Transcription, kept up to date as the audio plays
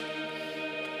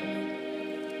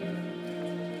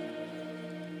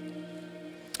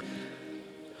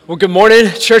Well, good morning,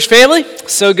 church family.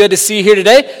 So good to see you here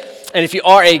today. And if you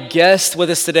are a guest with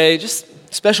us today, just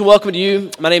a special welcome to you.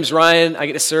 My name is Ryan. I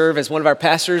get to serve as one of our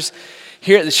pastors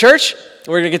here at the church.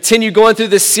 We're going to continue going through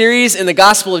this series in the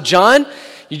Gospel of John.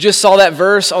 You just saw that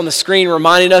verse on the screen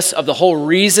reminding us of the whole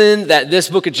reason that this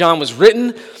book of John was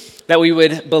written, that we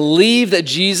would believe that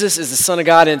Jesus is the Son of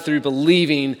God, and through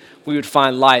believing, we would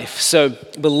find life. So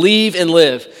believe and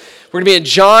live. We're going to be in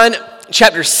John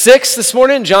chapter 6 this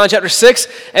morning, John chapter 6.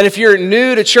 And if you're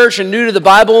new to church and new to the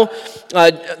Bible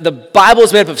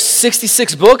is made up of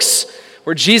 66 books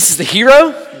where Jesus is the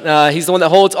hero. He's the one that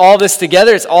holds all this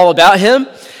together. It's all about him.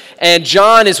 And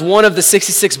John is one of the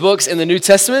 66 books in the New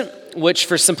Testament, which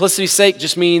for simplicity's sake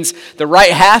just means the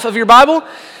right half of your Bible.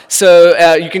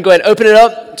 So you can go ahead and open it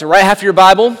up to right half of your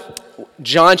Bible.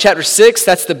 John chapter 6,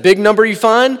 that's the big number you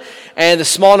find. And the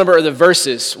small number are the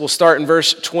verses. We'll start in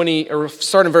verse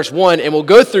 1, and we'll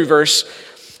go through verse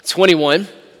 21.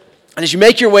 And as you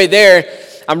make your way there,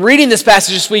 I'm reading this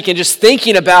passage this week and just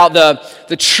thinking about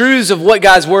the truths of what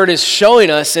God's Word is showing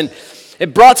us. And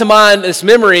it brought to mind this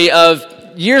memory of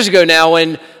years ago now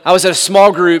when I was at a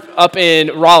small group up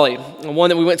in Raleigh, one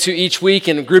that we went to each week,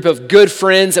 and a group of good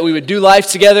friends that we would do life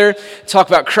together, talk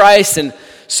about Christ and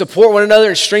support one another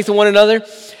and strengthen one another.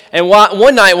 And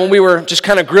one night when we were just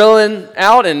kind of grilling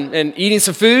out and eating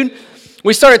some food,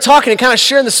 we started talking and kind of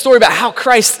sharing the story about how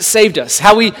Christ saved us,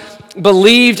 how we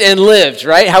believed and lived,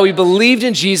 right? How we believed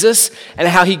in Jesus and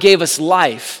how he gave us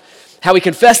life, how we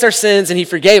confessed our sins and he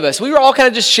forgave us. We were all kind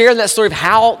of just sharing that story of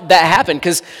how that happened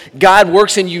because God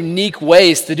works in unique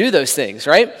ways to do those things,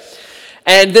 right?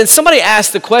 And then somebody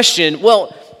asked the question,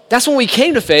 well, that's when we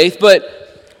came to faith, but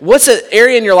what's an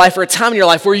area in your life or a time in your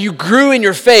life where you grew in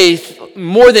your faith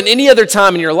more than any other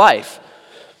time in your life?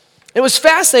 It was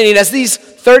fascinating as these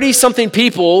 30-something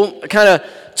people kind of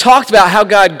talked about how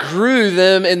God grew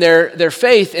them in their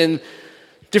faith in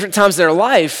different times in their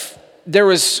life. There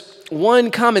was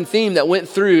one common theme that went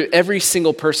through every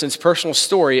single person's personal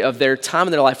story of their time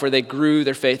in their life where they grew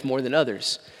their faith more than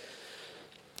others.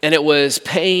 And it was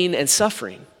pain and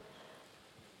suffering.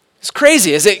 It's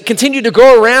crazy as it continued to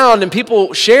go around and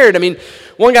people shared. I mean,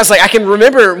 one guy's like, I can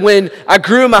remember when I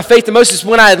grew in my faith the most is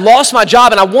when I had lost my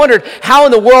job and I wondered, how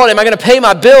in the world am I going to pay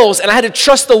my bills? And I had to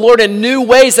trust the Lord in new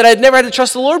ways that I had never had to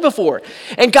trust the Lord before.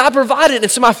 And God provided, and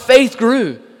so my faith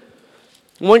grew.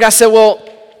 And one guy said, well,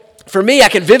 for me, I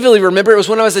can vividly remember it was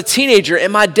when I was a teenager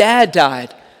and my dad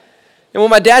died. And when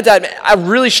my dad died, I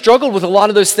really struggled with a lot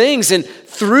of those things. And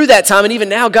through that time, and even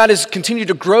now, God has continued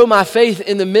to grow my faith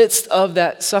in the midst of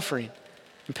that suffering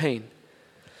and pain.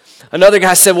 Another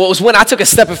guy said, well, it was when I took a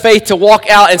step of faith to walk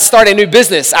out and start a new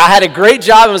business. I had a great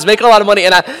job and was making a lot of money,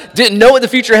 and I didn't know what the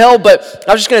future held, but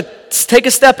I was just going to take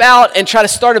a step out and try to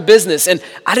start a business. And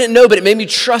I didn't know, but it made me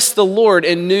trust the Lord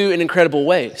in new and incredible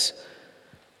ways.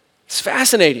 It's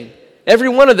fascinating. Every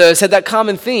one of those had that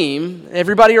common theme.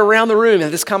 Everybody around the room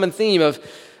had this common theme of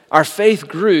our faith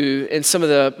grew in some of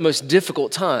the most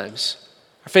difficult times.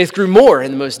 Our faith grew more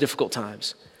in the most difficult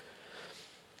times.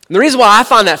 And the reason why I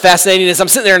find that fascinating is I'm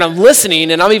sitting there and I'm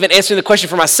listening and I'm even answering the question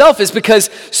for myself is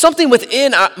because something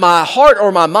within my heart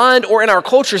or my mind or in our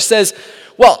culture says,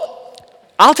 well,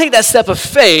 I'll take that step of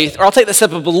faith or I'll take that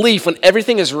step of belief when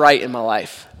everything is right in my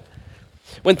life.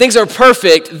 When things are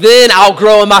perfect, then I'll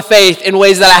grow in my faith in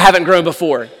ways that I haven't grown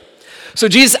before. So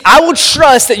Jesus, I will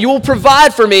trust that you will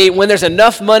provide for me when there's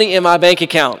enough money in my bank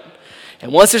account.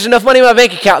 And once there's enough money in my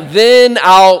bank account, then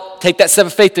I'll take that step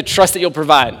of faith to trust that you'll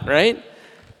provide, right?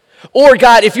 Or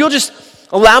God, if you'll just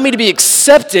allow me to be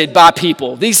accepted by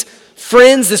people, these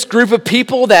friends, this group of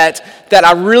people that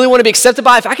I really want to be accepted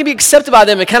by, if I can be accepted by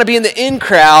them and kind of be in the in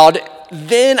crowd,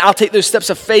 then I'll take those steps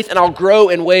of faith and I'll grow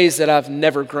in ways that I've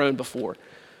never grown before.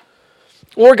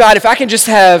 Or God, if I can just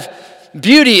have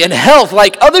beauty and health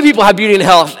like other people have beauty and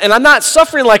health, and I'm not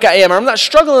suffering like I am, or I'm not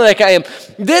struggling like I am,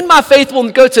 then my faith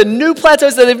will go to new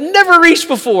plateaus that they've never reached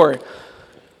before.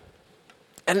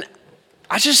 And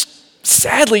I just,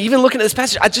 sadly, even looking at this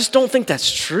passage, I just don't think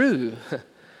that's true. I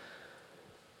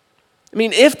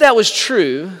mean, if that was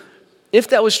true,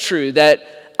 that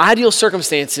ideal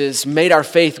circumstances made our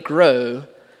faith grow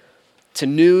to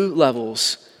new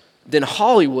levels, then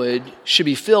Hollywood should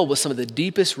be filled with some of the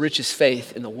deepest, richest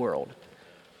faith in the world.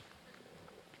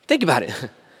 Think about it.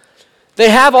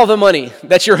 They have all the money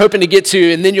that you're hoping to get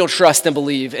to, and then you'll trust and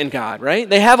believe in God, right?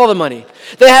 They have all the money.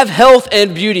 They have health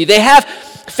and beauty. They have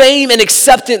fame and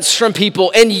acceptance from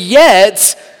people, and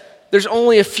yet there's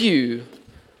only a few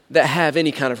that have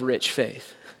any kind of rich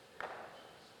faith.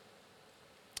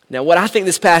 Now, what I think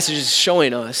this passage is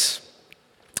showing us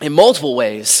in multiple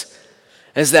ways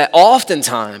is that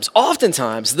oftentimes,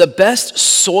 the best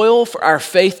soil for our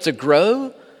faith to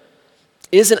grow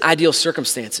isn't ideal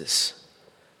circumstances,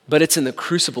 but it's in the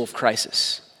crucible of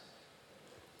crisis.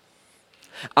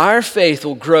 Our faith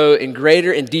will grow in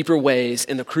greater and deeper ways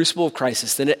in the crucible of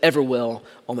crisis than it ever will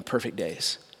on the perfect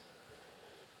days.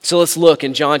 So let's look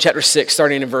in John chapter 6,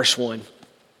 starting in verse 1.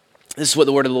 This is what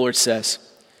the word of the Lord says.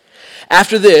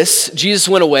 After this, Jesus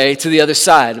went away to the other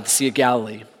side of the Sea of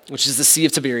Galilee, which is the Sea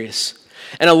of Tiberias.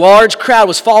 And a large crowd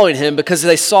was following him because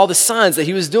they saw the signs that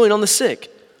he was doing on the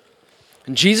sick.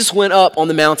 And Jesus went up on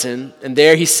the mountain, and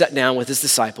there he sat down with his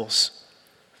disciples.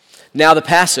 Now the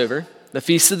Passover, the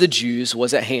feast of the Jews,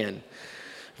 was at hand.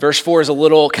 Verse 4 is a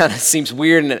little, kind of seems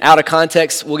weird and out of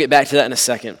context. We'll get back to that in a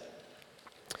second.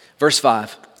 Verse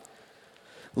 5.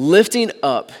 Lifting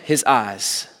up his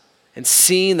eyes and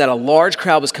seeing that a large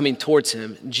crowd was coming towards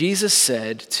him, Jesus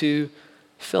said to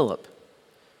Philip,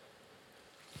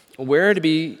 Where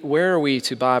are we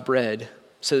to buy bread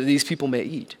so that these people may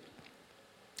eat?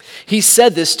 He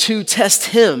said this to test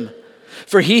him,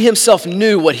 for he himself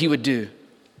knew what he would do.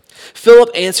 Philip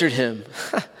answered him,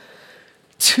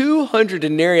 200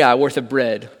 denarii worth of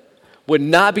bread would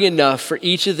not be enough for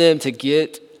each of them to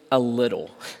get a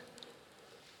little.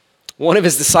 One of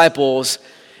his disciples,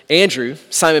 Andrew,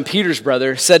 Simon Peter's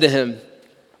brother, said to him,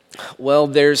 Well,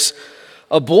 there's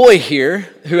a boy here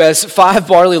who has 5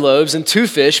 barley loaves and 2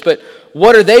 fish, but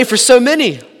what are they for so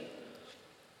many?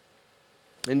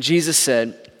 And Jesus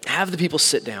said, Have the people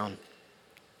sit down.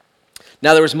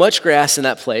 Now there was much grass in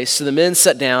that place, so the men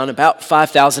sat down, about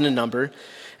 5,000 in number,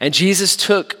 and Jesus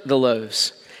took the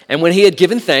loaves. And when he had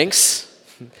given thanks,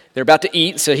 they're about to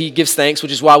eat, so he gives thanks,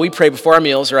 which is why we pray before our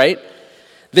meals, right?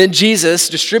 Then Jesus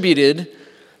distributed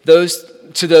those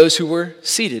to those who were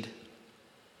seated.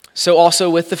 So also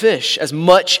with the fish, as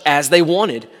much as they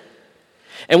wanted.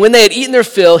 And when they had eaten their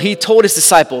fill, he told his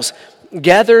disciples,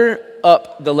 Gather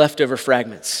up the leftover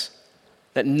fragments,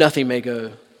 that nothing may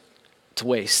go to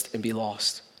waste and be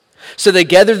lost. So they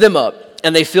gathered them up,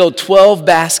 and they filled 12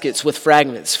 baskets with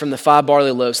fragments from the 5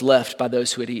 barley loaves left by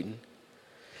those who had eaten.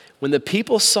 When the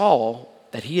people saw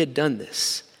that he had done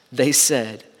this, they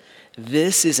said,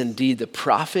 This is indeed the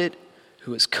prophet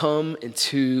who has come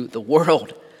into the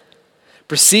world.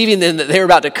 Perceiving then that they were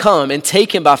about to come and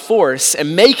take him by force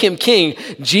and make him king,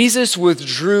 Jesus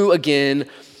withdrew again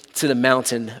to the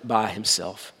mountain by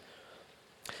himself.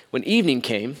 When evening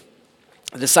came,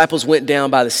 the disciples went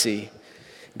down by the sea,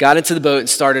 got into the boat, and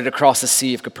started across the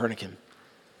Sea of Capernaum.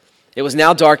 It was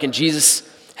now dark, and Jesus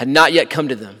had not yet come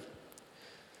to them.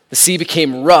 The sea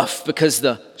became rough because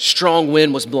the strong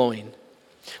wind was blowing.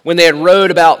 When they had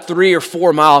rowed about 3 or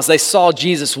 4 miles, they saw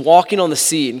Jesus walking on the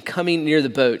sea and coming near the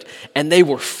boat, and they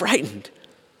were frightened.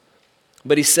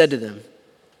 But he said to them,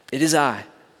 It is I.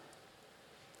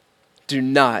 Do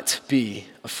not be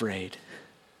afraid.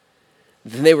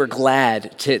 Then they were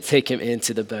glad to take him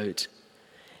into the boat,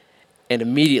 and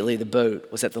immediately the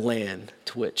boat was at the land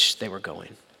to which they were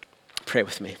going. Pray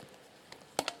with me.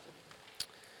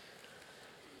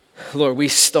 Lord, we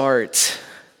start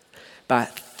by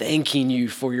thanking you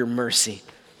for your mercy.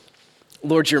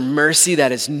 Lord, your mercy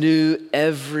that is new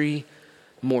every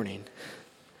morning.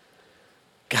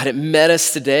 God, it met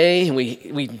us today, and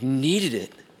we needed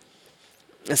it.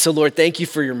 And so, Lord, thank you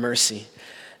for your mercy.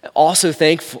 Also,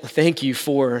 thank you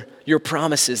for your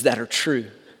promises that are true.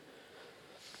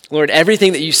 Lord,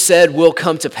 everything that you said will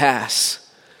come to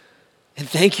pass. And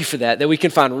thank you for that we can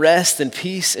find rest and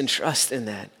peace and trust in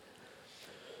that.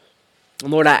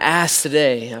 And Lord, I ask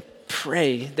today, I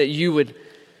pray that you would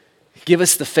give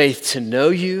us the faith to know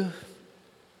you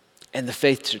and the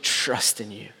faith to trust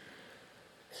in you.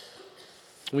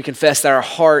 We confess that our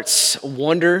hearts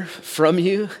wander from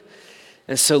you.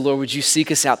 And so, Lord, would you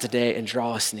seek us out today and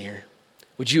draw us near?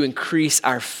 Would you increase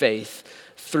our faith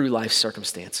through life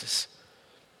circumstances?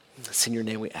 It's in your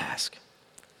name we ask.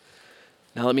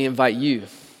 Now let me invite you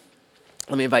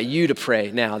to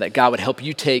pray now that God would help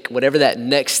you take whatever that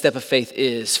next step of faith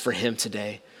is for him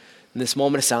today. In this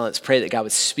moment of silence, pray that God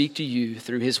would speak to you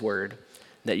through his word,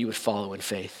 that you would follow in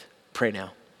faith. Pray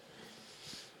now.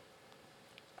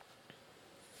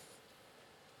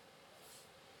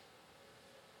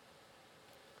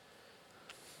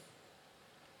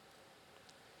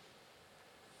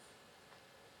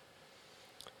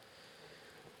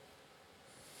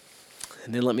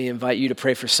 And then let me invite you to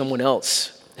pray for someone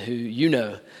else who you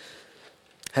know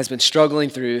has been struggling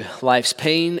through life's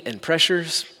pain and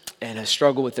pressures and has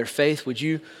struggled with their faith. Would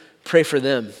you pray for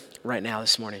them right now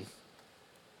this morning?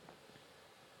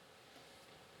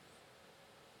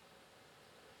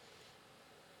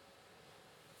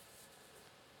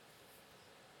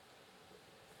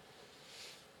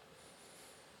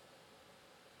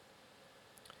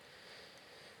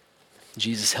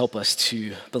 Jesus, help us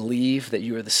to believe that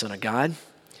you are the Son of God,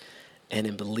 and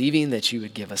in believing that you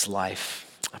would give us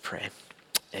life, I pray.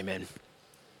 Amen.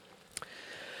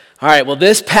 All right, well,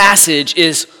 this passage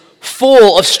is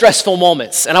full of stressful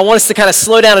moments, and I want us to kind of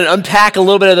slow down and unpack a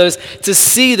little bit of those to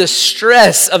see the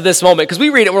stress of this moment, because we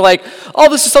read it, we're like, oh,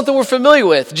 this is something we're familiar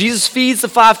with. Jesus feeds the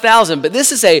 5,000, but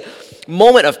this is a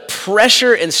moment of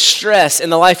pressure and stress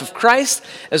in the life of Christ,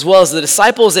 as well as the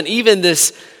disciples and even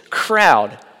this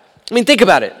crowd. I mean, think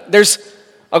about it. There's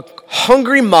a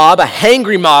hungry mob, a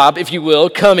hangry mob, if you will,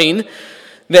 coming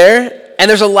there, and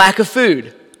there's a lack of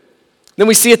food. Then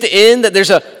we see at the end that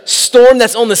there's a storm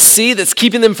that's on the sea that's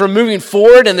keeping them from moving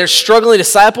forward, and there's struggling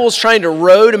disciples trying to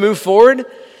row to move forward.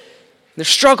 They're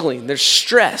struggling, there's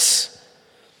stress.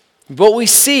 What we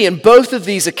see in both of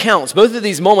these accounts, both of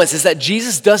these moments, is that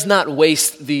Jesus does not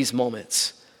waste these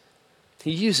moments.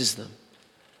 He uses them.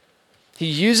 He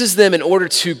uses them in order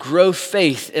to grow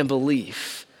faith and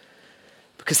belief,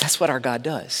 because that's what our God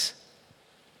does.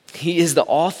 He is the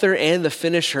author and the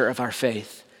finisher of our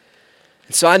faith.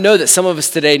 And so I know that some of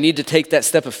us today need to take that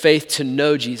step of faith to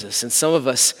know Jesus, and some of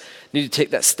us need to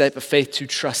take that step of faith to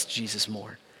trust Jesus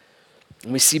more.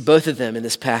 And we see both of them in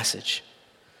this passage.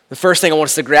 The first thing I want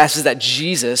us to grasp is that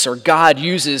Jesus, or God,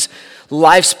 uses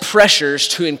life's pressures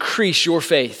to increase your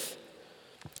faith.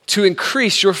 To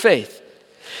increase your faith.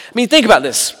 I mean, think about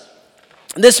this.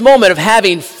 This moment of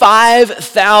having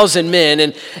 5,000 men,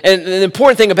 and the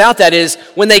important thing about that is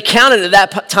when they counted at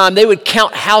that time, they would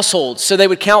count households. So they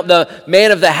would count the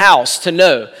man of the house to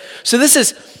know. So this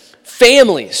is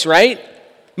families, right?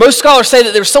 Most scholars say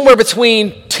that there's somewhere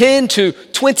between 10 to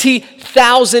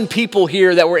 20,000 people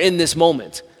here that were in this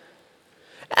moment.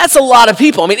 That's a lot of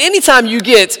people. I mean, anytime you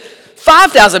get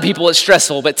 5,000 people, it's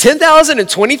stressful, but 10,000 and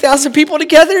 20,000 people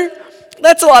together,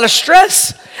 that's a lot of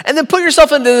stress. And then put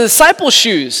yourself into the disciples'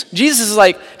 shoes. Jesus is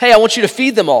like, hey, I want you to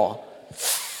feed them all.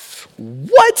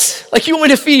 What? Like, you want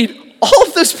me to feed all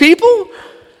of those people?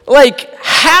 Like,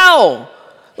 how?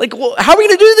 Like, well, how are we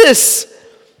going to do this?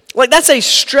 Like, that's a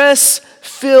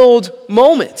stress-filled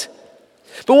moment.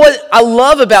 But what I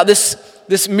love about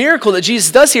this miracle that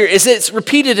Jesus does here is it's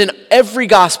repeated in every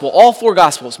gospel, all four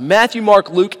gospels. Matthew, Mark,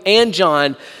 Luke, and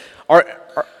John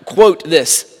quote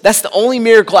this. That's the only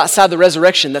miracle outside the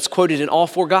resurrection that's quoted in all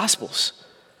four gospels.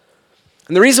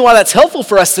 And the reason why that's helpful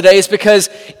for us today is because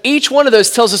each one of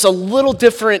those tells us a little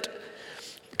different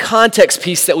context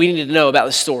piece that we need to know about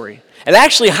the story. It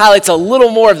actually highlights a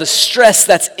little more of the stress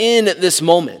that's in this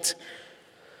moment.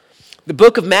 The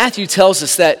book of Matthew tells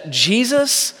us that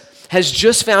Jesus has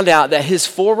just found out that his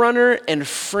forerunner and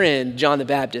friend, John the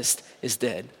Baptist, is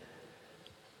dead.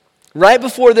 Right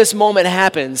before this moment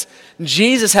happens,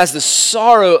 Jesus has the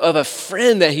sorrow of a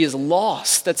friend that he has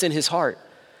lost that's in his heart.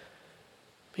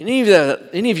 Any of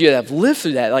you that have lived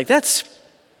through that, like that's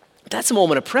a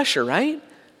moment of pressure, right?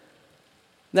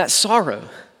 That sorrow.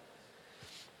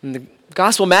 And the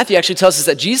Gospel of Matthew actually tells us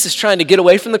that Jesus is trying to get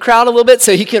away from the crowd a little bit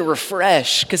so he can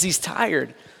refresh because he's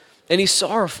tired and he's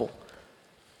sorrowful.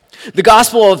 The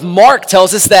Gospel of Mark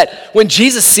tells us that when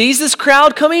Jesus sees this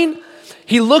crowd coming,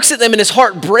 he looks at them and his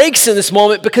heart breaks in this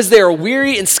moment because they are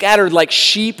weary and scattered like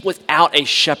sheep without a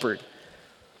shepherd.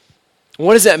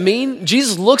 What does that mean?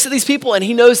 Jesus looks at these people and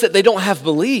he knows that they don't have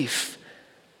belief.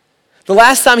 The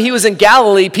last time he was in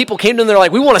Galilee, people came to him and they're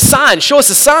like, we want a sign, show us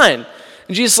a sign.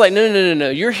 And Jesus is like, no.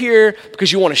 You're here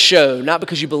because you want to show, not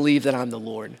because you believe that I'm the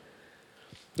Lord.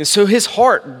 And so his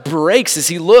heart breaks as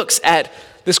he looks at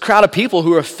this crowd of people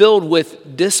who are filled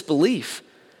with disbelief.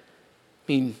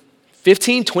 I mean,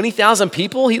 15, 20,000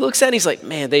 people he looks at and he's like,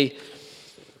 man, they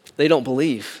don't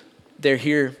believe. They're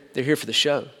here for the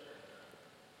show.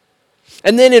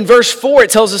 And then in verse 4, it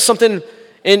tells us something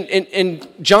in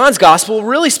John's gospel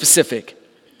really specific.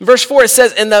 In verse 4, it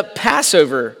says, and the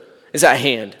Passover is at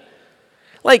hand.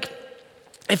 Like,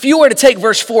 if you were to take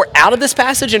verse 4 out of this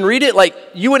passage and read it, like,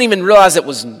 you wouldn't even realize it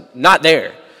was not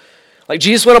there. Like,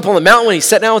 Jesus went up on the mountain when he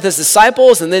sat down with his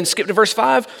disciples and then skipped to verse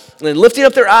 5, and then lifting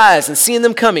up their eyes and seeing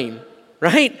them coming,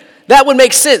 right? That would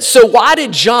make sense. So why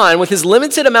did John, with his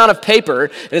limited amount of paper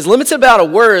and his limited amount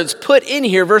of words, put in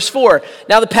here verse 4,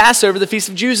 now the Passover, the Feast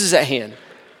of Jews is at hand?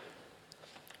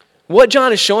 What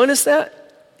John is showing us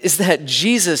is that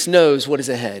Jesus knows what is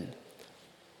ahead.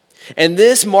 And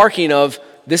this marking of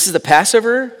this is the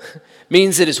Passover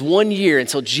means it is 1 year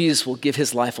until Jesus will give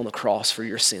his life on the cross for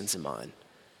your sins and mine.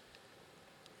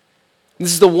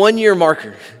 This is the 1 year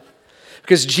marker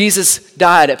because Jesus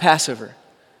died at Passover.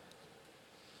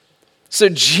 So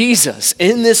Jesus,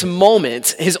 in this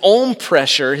moment, his own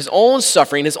pressure, his own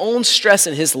suffering, his own stress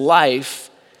in his life,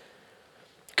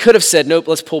 could have said, nope,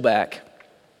 let's pull back.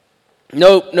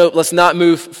 Nope, let's not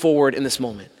move forward in this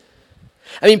moment.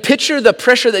 I mean, picture the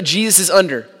pressure that Jesus is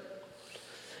under.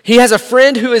 He has a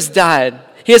friend who has died.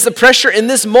 He has the pressure in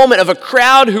this moment of a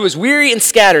crowd who is weary and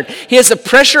scattered. He has the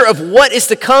pressure of what is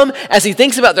to come as he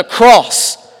thinks about the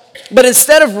cross. But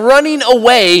instead of running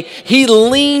away, he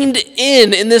leaned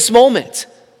in this moment.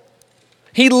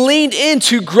 He leaned in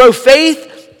to grow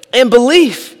faith and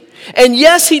belief. And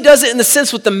yes, he does it in the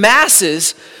sense with the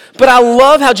masses, but I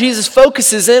love how Jesus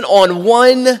focuses in on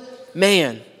one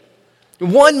man.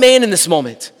 One man in this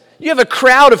moment. You have a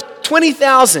crowd of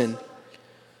 20,000.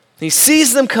 He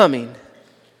sees them coming.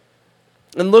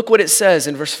 And look what it says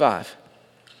in verse 5.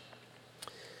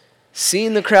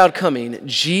 Seeing the crowd coming,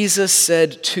 Jesus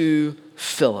said to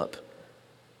Philip,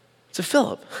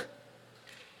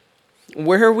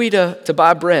 where are we to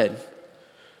buy bread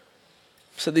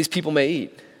so these people may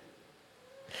eat?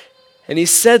 And he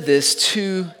said this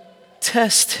to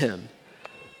test him.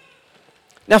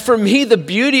 Now for me, the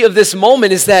beauty of this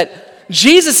moment is that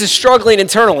Jesus is struggling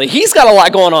internally. He's got a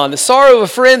lot going on. The sorrow of a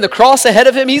friend, the cross ahead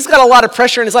of him. He's got a lot of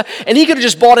pressure in his life. And he could have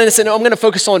just bought in and said, no, I'm going to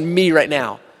focus on me right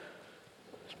now.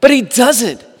 But he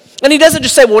doesn't. And he doesn't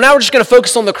just say, well, now we're just going to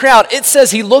focus on the crowd. It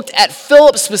says he looked at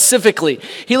Philip specifically.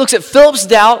 He looks at Philip's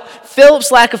doubt,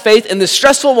 Philip's lack of faith in this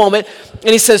stressful moment. And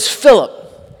he says, Philip,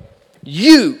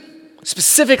 you,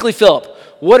 specifically Philip,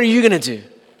 what are you going to do?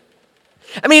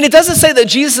 I mean, it doesn't say that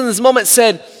Jesus in this moment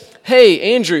said,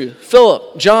 hey, Andrew,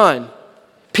 Philip, John,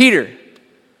 Peter,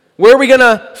 where are we going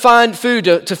to find food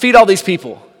to feed all these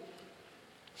people?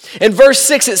 In verse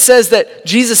 6, it says that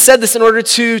Jesus said this in order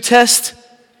to test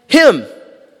him.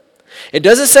 It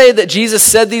doesn't say that Jesus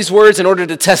said these words in order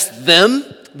to test them,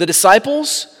 the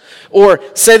disciples, or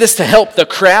say this to help the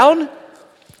crowd.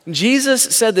 Jesus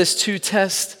said this to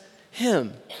test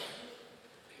him.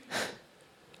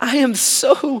 I am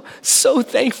so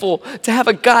thankful to have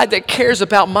a God that cares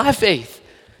about my faith.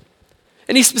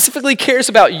 And he specifically cares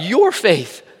about your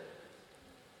faith.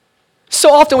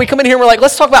 So often we come in here and we're like,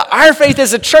 let's talk about our faith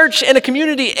as a church and a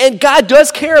community. And God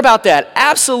does care about that,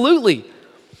 absolutely.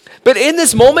 But in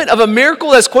this moment of a miracle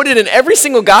that's quoted in every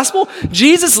single gospel,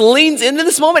 Jesus leans into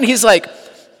this moment. He's like,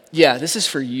 yeah, this is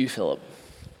for you, Philip.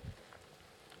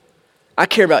 I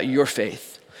care about your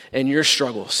faith and your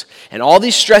struggles and all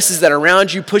these stresses that are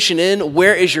around you pushing in.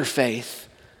 Where is your faith?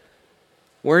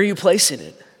 Where are you placing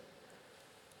it?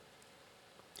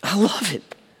 I love it.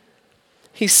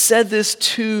 He said this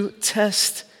to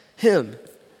test him.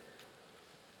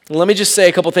 Let me just say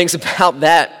a couple things about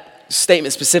that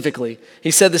statement specifically. He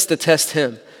said this to test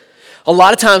him. A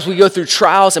lot of times we go through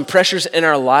trials and pressures in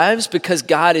our lives because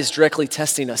God is directly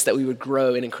testing us that we would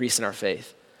grow and increase in our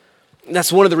faith. And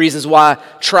that's one of the reasons why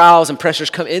trials and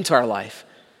pressures come into our life.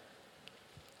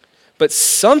 But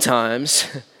sometimes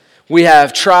we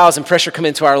have trials and pressure come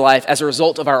into our life as a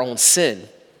result of our own sin.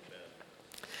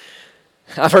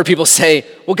 I've heard people say,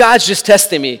 well, God's just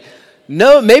testing me.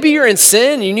 No, maybe you're in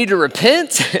sin, you need to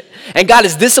repent, and God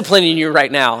is disciplining you right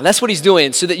now. And that's what he's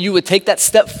doing, so that you would take that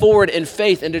step forward in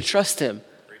faith and to trust him.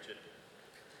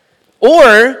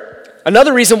 Or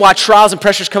another reason why trials and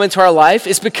pressures come into our life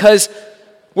is because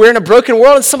we're in a broken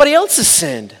world and somebody else has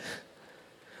sinned.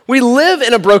 We live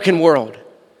in a broken world.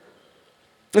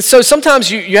 And so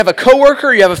sometimes you have a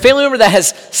coworker, you have a family member that has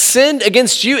sinned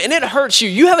against you, and it hurts you.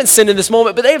 You haven't sinned in this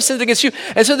moment, but they have sinned against you.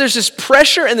 And so there's this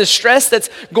pressure and this stress that's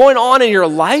going on in your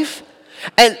life.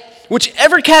 And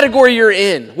whichever category you're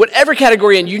in, whatever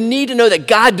category you're in, you need to know that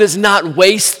God does not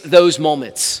waste those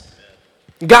moments.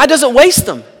 God doesn't waste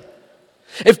them.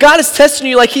 If God is testing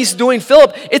you like he's doing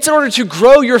Philip, it's in order to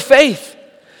grow your faith.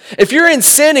 If you're in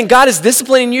sin and God is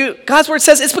disciplining you, God's word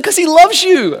says it's because he loves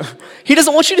you. He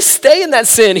doesn't want you to stay in that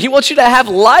sin. He wants you to have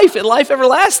life and life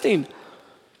everlasting.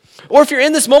 Or if you're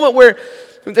in this moment where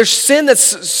there's sin that's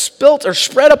spilt or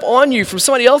spread up on you from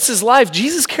somebody else's life,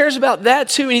 Jesus cares about that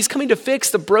too, and he's coming to fix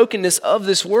the brokenness of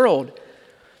this world.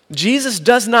 Jesus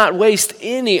does not waste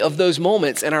any of those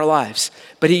moments in our lives,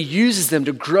 but he uses them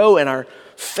to grow in our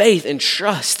faith and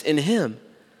trust in him.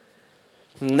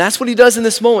 And that's what he does in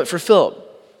this moment for Philip.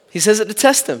 He says it to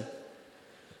test him.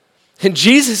 And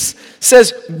Jesus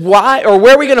says, why or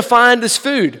where are we going to find this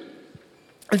food?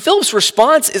 And Philip's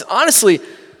response is honestly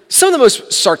some of the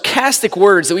most sarcastic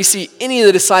words that we see any of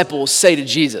the disciples say to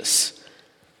Jesus.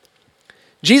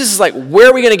 Jesus is like, where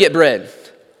are we going to get bread?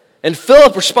 And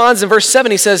Philip responds in verse 7,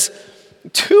 he says,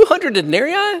 200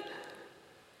 denarii?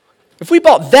 If we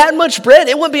bought that much bread,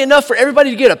 it wouldn't be enough for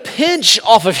everybody to get a pinch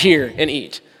off of here and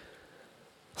eat.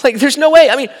 Like, there's no way.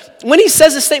 I mean, when he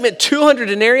says this statement, 200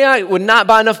 denarii would not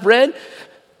buy enough bread,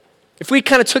 if we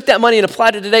kind of took that money and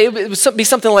applied it today, it would be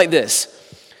something like this.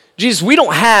 Jesus, we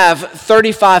don't have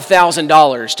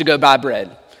 $35,000 to go buy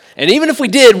bread. And even if we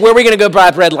did, where are we going to go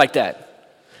buy bread like that?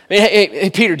 I mean, hey,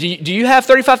 Peter, do you have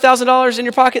 $35,000 in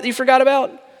your pocket that you forgot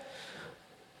about?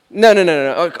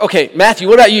 No. Okay, Matthew,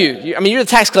 what about you? I mean, you're the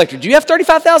tax collector. Do you have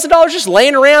 $35,000 just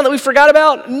laying around that we forgot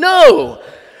about? No.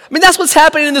 I mean, that's what's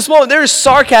happening in this moment. There is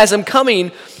sarcasm coming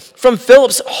from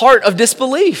Philip's heart of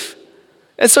disbelief.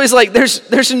 And so he's like,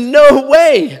 there's no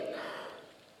way.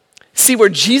 See, where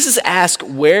Jesus asked,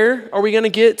 where are we going to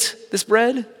get this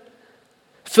bread?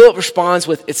 Philip responds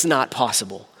with, it's not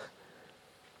possible.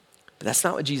 But that's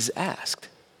not what Jesus asked.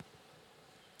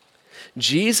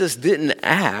 Jesus didn't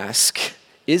ask,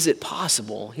 is it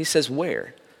possible? He says,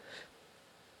 where?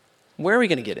 Where are we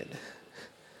going to get it?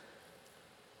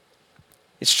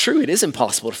 It's true, it is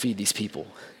impossible to feed these people.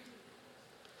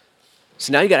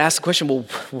 So now you got to ask the question, well,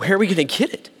 where are we going to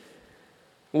get it?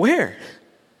 Where?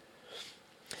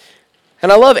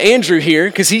 And I love Andrew here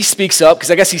because he speaks up, because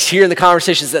I guess he's hearing the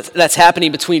conversations that's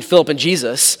happening between Philip and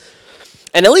Jesus.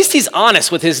 And at least he's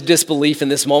honest with his disbelief in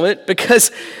this moment,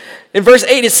 because in verse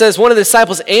 8 it says, one of the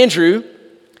disciples, Andrew,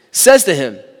 says to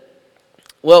him,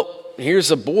 well,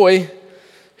 here's a boy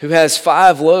who has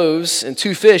 5 loaves and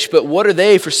 2 fish, but what are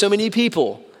they for so many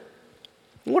people?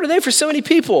 What are they for so many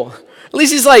people? At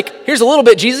least he's like, here's a little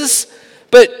bit, Jesus,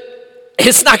 but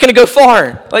it's not going to go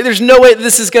far. Like, there's no way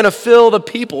this is going to fill the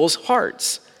people's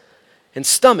hearts and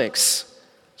stomachs.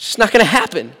 It's just not going to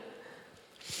happen.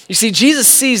 You see, Jesus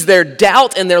sees their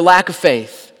doubt and their lack of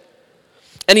faith.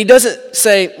 And he doesn't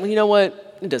say, well, you know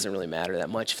what? It doesn't really matter that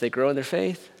much if they grow in their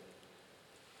faith.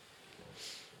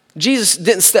 Jesus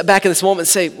didn't step back in this moment and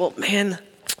say, well, man,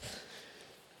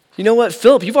 you know what?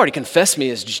 Philip, you've already confessed me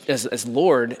as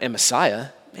Lord and Messiah.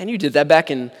 Man, you did that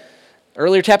back in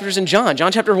earlier chapters in John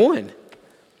chapter 1.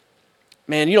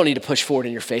 Man, you don't need to push forward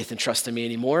in your faith and trust in me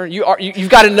anymore. You've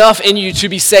got enough in you to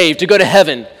be saved, to go to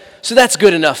heaven. So that's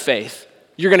good enough faith.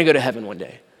 You're going to go to heaven one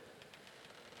day.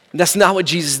 And that's not what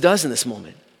Jesus does in this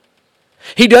moment.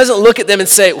 He doesn't look at them and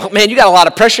say, well, man, you got a lot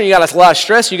of pressure, you got a lot of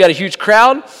stress, you got a huge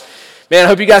crowd. Man, I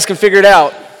hope you guys can figure it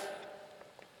out.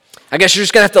 I guess you're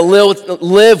just going to have to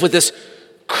live with this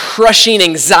crushing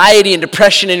anxiety and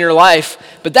depression in your life.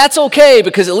 But that's okay,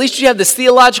 because at least you have this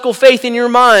theological faith in your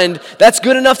mind. That's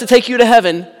good enough to take you to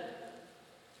heaven. And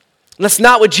that's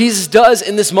not what Jesus does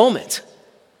in this moment.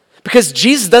 Because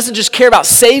Jesus doesn't just care about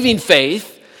saving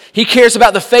faith. He cares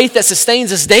about the faith that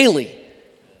sustains us daily.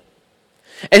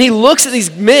 And he looks at these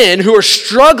men who are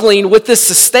struggling with this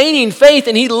sustaining faith,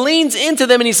 and he leans into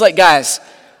them and he's like, guys,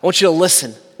 I want you to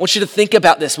listen. I want you to think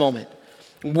about this moment.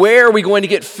 Where are we going to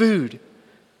get food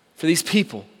for these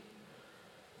people?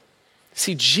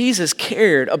 See, Jesus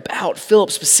cared about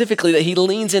Philip specifically, that he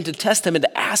leans in to test him and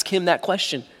to ask him that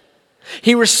question.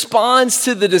 He responds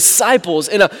to the disciples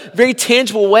in a very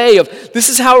tangible way of, this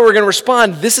is how we're going to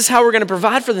respond. This is how we're going to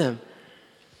provide for them.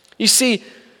 You see,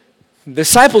 the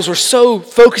disciples were so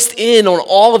focused in on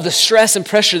all of the stress and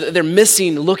pressure that they're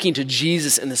missing looking to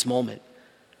Jesus in this moment.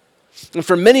 And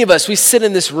for many of us, we sit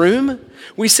in this room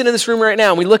right now,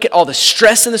 and we look at all the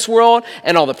stress in this world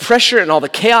and all the pressure and all the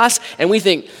chaos, and we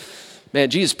think, man,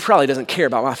 Jesus probably doesn't care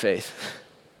about my faith.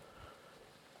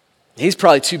 He's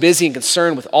probably too busy and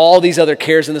concerned with all these other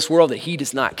cares in this world that he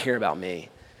does not care about me.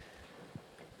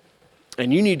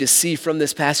 And you need to see from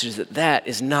this passage that that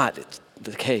is not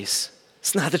the case.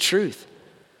 It's not the truth.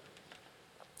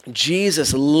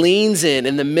 Jesus leans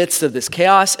in the midst of this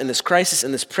chaos and this crisis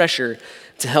and this pressure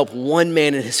to help one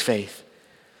man in his faith.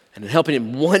 And in helping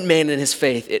him, one man in his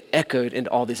faith, it echoed into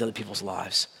all these other people's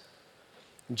lives.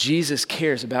 Jesus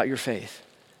cares about your faith.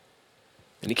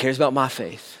 And he cares about my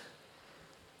faith.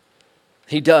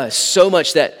 He does so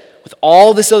much that with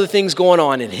all this other things going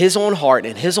on in his own heart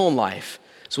and in his own life,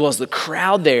 as well as the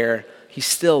crowd there, he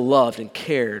still loved and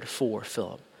cared for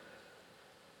Philip.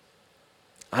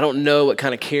 I don't know what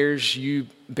kind of cares you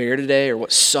bear today or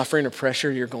what suffering or pressure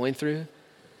you're going through,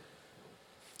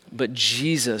 but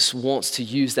Jesus wants to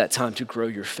use that time to grow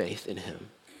your faith in him.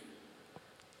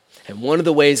 And one of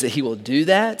the ways that he will do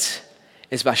that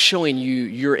is by showing you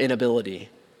your inability.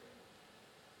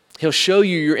 He'll show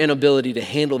you your inability to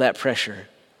handle that pressure.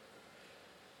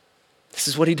 This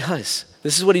is what he does.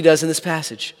 This is what he does in this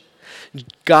passage.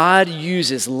 God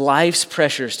uses life's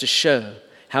pressures to show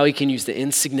how he can use the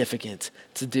insignificant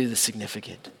to do the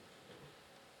significant.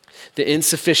 The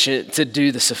insufficient to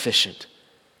do the sufficient.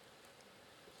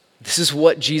 This is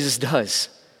what Jesus does.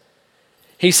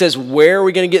 He says, where are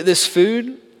we going to get this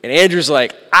food? And Andrew's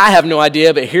like, I have no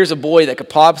idea, but here's a boy that could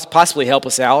possibly help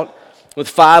us out with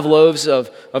 5 loaves of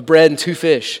bread and 2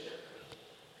 fish.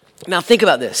 Now think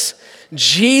about this.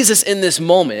 Jesus in this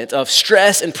moment of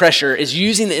stress and pressure is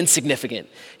using the insignificant.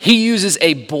 He uses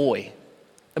a boy.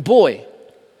 A boy.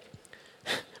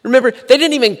 Remember, they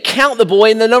didn't even count the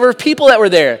boy and the number of people that were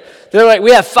there. They're like,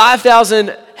 we have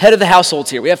 5,000 head of the households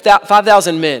here. We have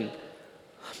 5,000 men.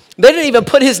 They didn't even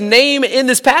put his name in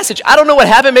this passage. I don't know what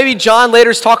happened. Maybe John later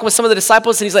is talking with some of the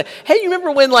disciples and he's like, hey, you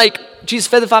remember when Jesus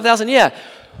fed the 5,000? Yeah.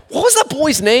 What was that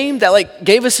boy's name that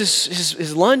gave us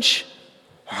his lunch?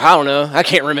 I don't know. I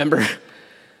can't remember.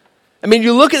 I mean,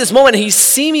 you look at this moment, he's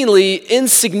seemingly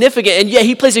insignificant, and yet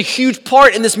he plays a huge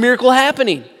part in this miracle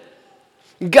happening.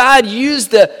 God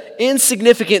used the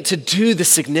insignificant to do the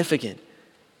significant.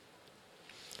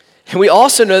 And we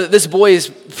also know that this boy is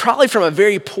probably from a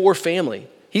very poor family.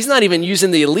 He's not even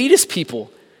using the elitist people.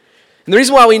 And the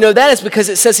reason why we know that is because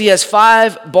it says he has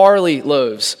 5 barley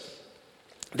loaves.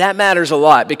 That matters a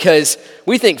lot because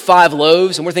we think 5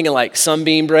 loaves and we're thinking like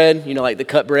sunbeam bread, like the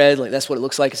cut bread, like that's what it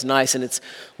looks like. It's nice and it's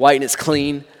white and it's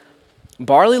clean.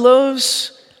 Barley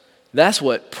loaves, that's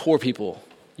what poor people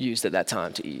used at that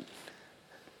time to eat.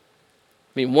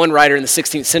 I mean, one writer in the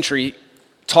 16th century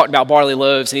talked about barley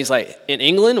loaves and he's like, in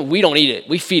England, we don't eat it.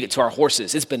 We feed it to our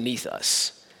horses. It's beneath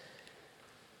us.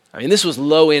 I mean, this was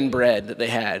low-end bread that they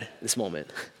had at this moment.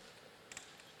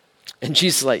 And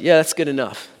Jesus is like, yeah, that's good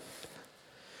enough.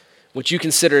 What you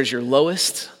consider as your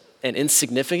lowest and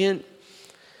insignificant,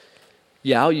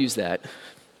 yeah, I'll use that.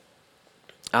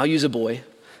 I'll use a boy,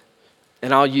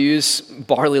 and I'll use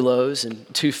barley loaves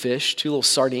and 2 fish, 2 little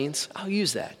sardines. I'll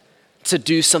use that to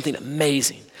do something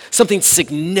amazing, something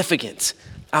significant.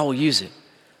 I will use it.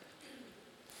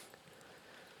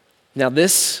 Now,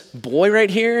 this boy right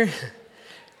here,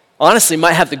 honestly,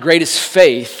 might have the greatest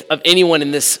faith of anyone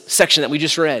in this section that we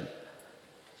just read.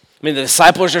 I mean, the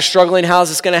disciples are struggling. How is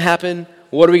this going to happen?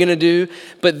 What are we going to do?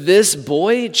 But this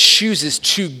boy chooses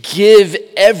to give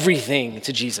everything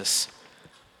to Jesus.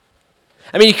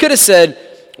 I mean, he could have said,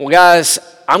 well, guys,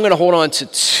 I'm going to hold on to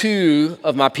 2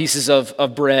 of my pieces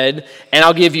of bread, and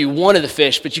I'll give you 1 of the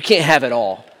fish, but you can't have it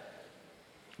all.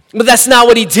 But that's not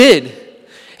what he did.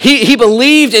 He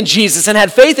believed in Jesus and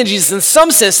had faith in Jesus in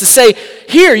some sense to say,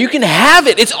 here, you can have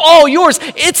it. It's all yours.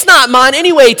 It's not mine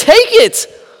anyway. Take it.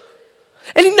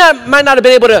 And he might not have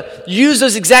been able to use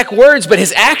those exact words, but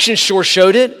his actions sure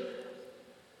showed it.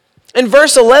 In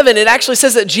verse 11, it actually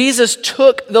says that Jesus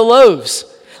took the loaves.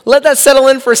 Let that settle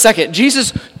in for a second.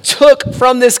 Jesus took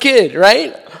from this kid,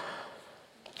 right?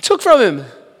 Took from him.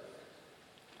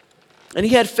 And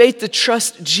he had faith to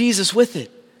trust Jesus with it.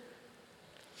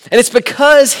 And it's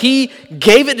because he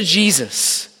gave it to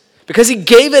Jesus, because he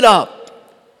gave it up,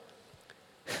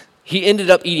 he ended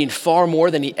up eating far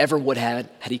more than he ever would have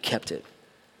had he kept it.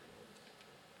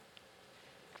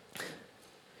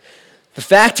 The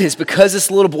fact is, because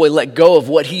this little boy let go of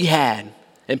what he had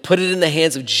and put it in the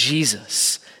hands of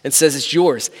Jesus and says it's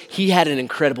yours, he had an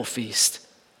incredible feast.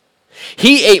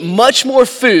 He ate much more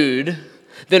food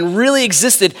than really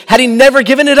existed had he never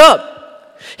given it up.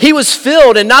 He was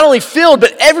filled, and not only filled,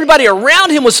 but everybody around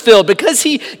him was filled because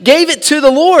he gave it to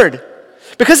the Lord,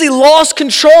 because he lost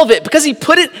control of it, because he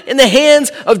put it in the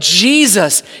hands of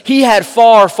Jesus. He had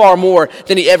far, far more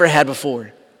than he ever had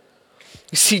before.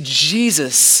 You see,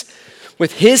 Jesus,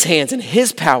 with his hands and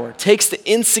his power, takes the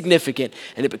insignificant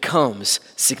and it becomes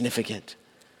significant.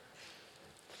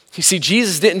 You see,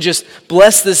 Jesus didn't just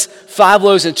bless this 5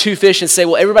 loaves and 2 fish and say,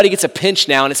 well, everybody gets a pinch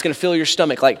now and it's going to fill your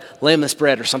stomach like lambless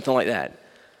bread or something like that.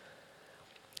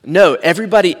 No,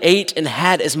 everybody ate and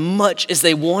had as much as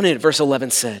they wanted, verse 11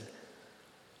 said.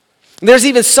 There's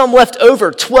even some left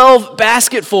over, 12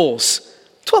 basketfuls.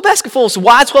 12 basketfuls.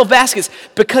 Why 12 baskets?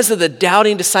 Because of the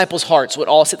doubting disciples' hearts would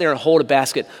all sit there and hold a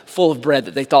basket full of bread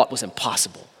that they thought was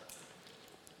impossible.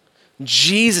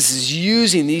 Jesus is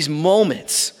using these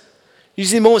moments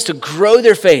to grow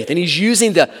their faith, and he's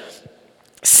using the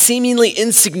seemingly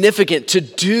insignificant to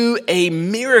do a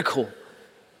miracle.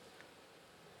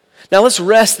 Now let's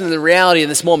rest in the reality of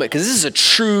this moment, because this is a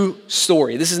true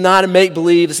story. This is not a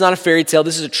make-believe. It's not a fairy tale.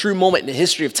 This is a true moment in the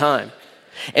history of time.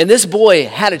 And this boy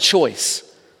had a choice.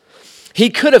 He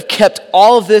could have kept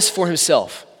all of this for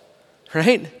himself,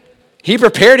 right? He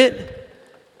prepared it,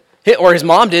 or his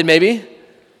mom did maybe.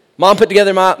 Mom put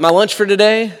together my lunch for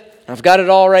today. I've got it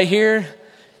all right here.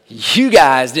 You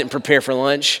guys didn't prepare for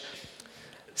lunch.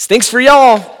 Stinks for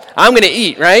y'all. I'm going to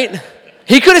eat, right?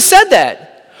 He could have said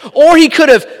that. Or he could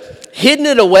have hidden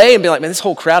it away and be like, man, this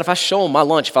whole crowd, if I show them my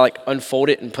lunch, if I unfold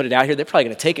it and put it out here, they're probably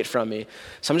going to take it from me.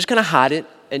 So I'm just going to hide it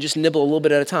and just nibble a little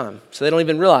bit at a time so they don't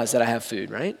even realize that I have food,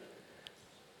 right?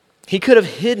 He could have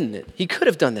hidden it. He could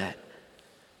have done that.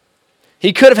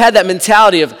 He could have had that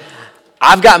mentality of,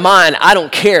 I've got mine, I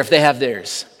don't care if they have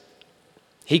theirs.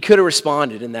 He could have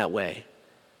responded in that way.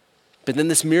 But then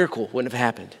this miracle wouldn't have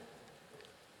happened.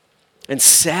 And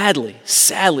sadly,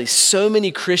 so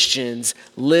many Christians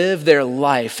live their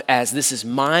life as this is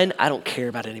mine, I don't care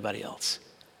about anybody else.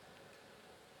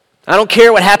 I don't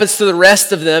care what happens to the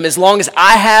rest of them as long as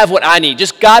I have what I need.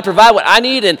 Just God provide what I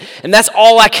need and that's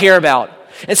all I care about.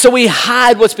 And so we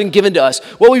hide what's been given to us,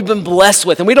 what we've been blessed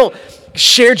with, and we don't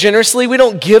share generously, we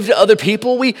don't give to other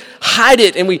people, we hide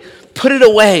it and we put it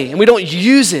away and we don't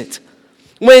use it.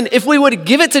 When if we would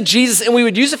give it to Jesus and we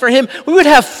would use it for him, we would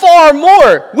have far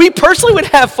more. We personally would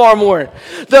have far more.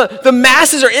 The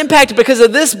masses are impacted because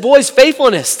of this boy's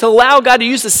faithfulness to allow God to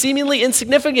use the seemingly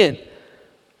insignificant.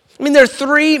 I mean, there are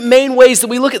three main ways that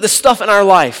we look at the stuff in our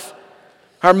life.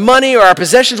 Our money or our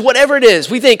possessions, whatever it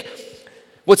is. We think,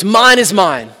 what's mine is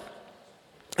mine.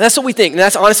 And that's what we think. And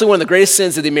that's honestly one of the greatest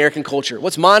sins of the American culture.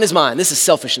 What's mine is mine. This is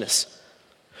selfishness.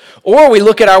 Or we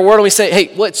look at our world and we say,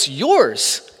 hey, what's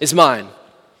yours is mine.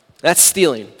 That's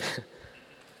stealing.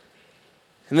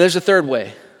 And there's a third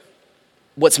way.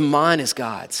 What's mine is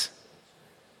God's.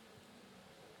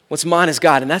 What's mine is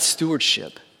God, and that's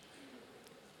stewardship.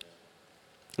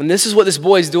 And this is what this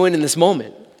boy is doing in this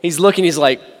moment. He's looking, he's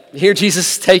like, here,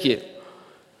 Jesus, take it.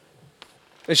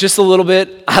 It's just a little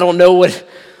bit. I don't know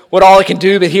what all I can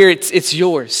do, but here, it's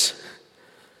yours.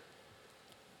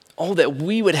 Oh, that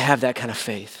we would have that kind of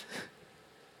faith.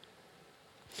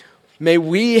 May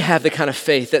we have the kind of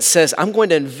faith that says, I'm going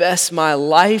to invest my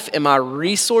life and my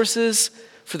resources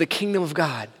for the kingdom of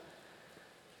God.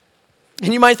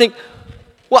 And you might think,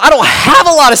 well, I don't have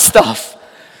a lot of stuff.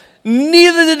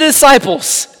 Neither did the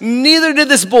disciples. Neither did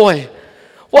this boy.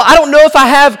 Well, I don't know if I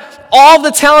have all the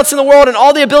talents in the world and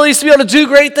all the abilities to be able to do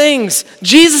great things.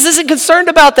 Jesus isn't concerned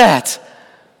about that.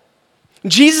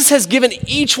 Jesus has given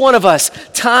each one of us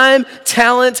time,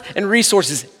 talent, and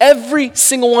resources. Every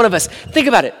single one of us. Think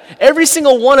about it. Every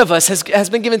single one of us has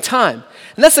been given time.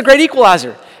 And that's the great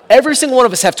equalizer. Every single one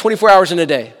of us have 24 hours in a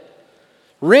day.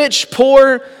 Rich,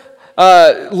 poor,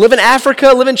 live in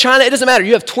Africa, live in China, it doesn't matter.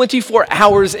 You have 24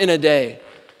 hours in a day.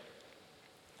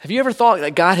 Have you ever thought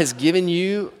that God has given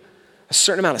you a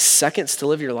certain amount of seconds to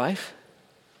live your life?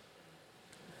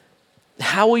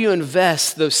 How will you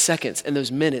invest those seconds and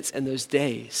those minutes and those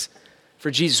days for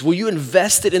Jesus? Will you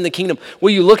invest it in the kingdom? Will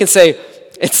you look and say,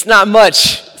 it's not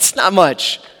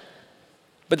much,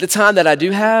 but the time that I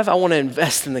do have, I want to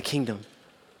invest in the kingdom.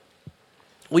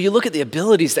 Will you look at the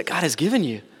abilities that God has given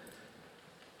you?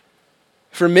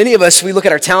 For many of us, we look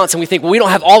at our talents and we think, well, we don't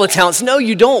have all the talents. No,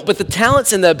 you don't, but the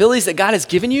talents and the abilities that God has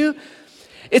given you,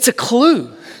 it's a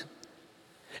clue.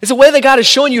 It's a way that God is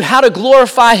showing you how to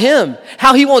glorify him,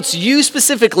 how he wants you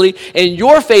specifically in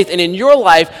your faith and in your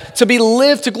life to be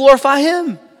lived to glorify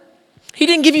him. He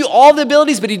didn't give you all the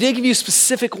abilities, but he did give you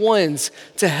specific ones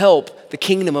to help the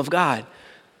kingdom of God.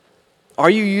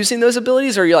 Are you using those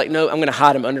abilities, or are you like, no, I'm going to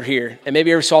hide them under here, and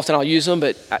maybe every so often I'll use them,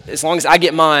 but as long as I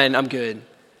get mine, I'm good?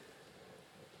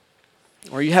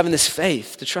 Or are you having this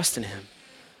faith to trust in him?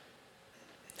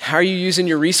 How are you using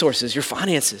your resources, your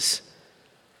finances?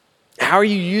 How are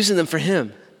you using them for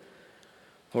him?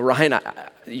 Well, Ryan,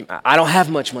 I don't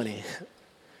have much money.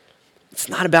 It's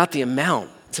not about the amount.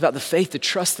 It's about the faith to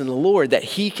trust in the Lord that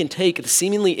he can take the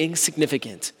seemingly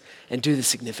insignificant and do the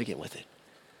significant with it.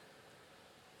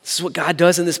 This is what God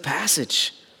does in this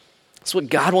passage. This is what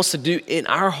God wants to do in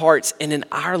our hearts and in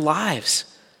our lives.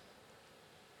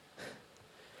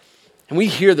 And we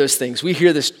hear those things. We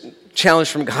hear this challenge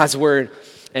from God's word,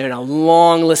 and a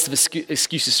long list of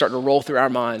excuses start to roll through our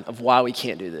mind of why we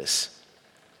can't do this.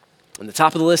 And the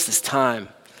top of the list is time.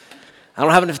 I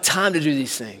don't have enough time to do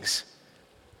these things.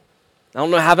 I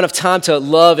don't have enough time to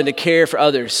love and to care for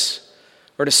others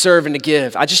or to serve and to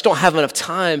give. I just don't have enough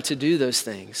time to do those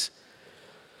things.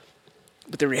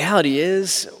 But the reality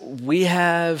is we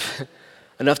have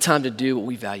enough time to do what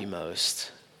we value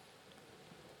most.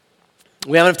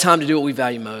 We have enough time to do what we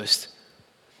value most.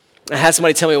 I had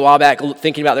somebody tell me a while back,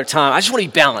 thinking about their time, I just want to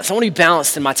be balanced. I want to be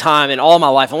balanced in my time and all of my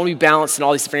life. I want to be balanced in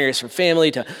all these different areas, from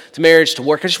family to marriage to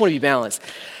work. I just want to be balanced.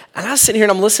 And I was sitting here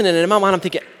and I'm listening, and in my mind I'm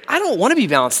thinking, I don't want to be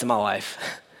balanced in my life.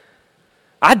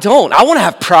 I don't. I want to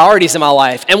have priorities in my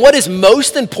life. And what is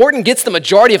most important gets the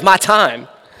majority of my time.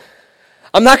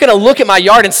 I'm not going to look at my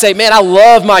yard and say, man, I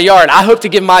love my yard. I hope to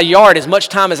give my yard as much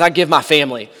time as I give my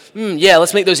family. Yeah,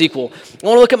 let's make those equal. I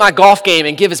want to look at my golf game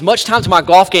and give as much time to my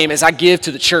golf game as I give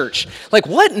to the church. Like,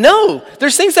 what? No.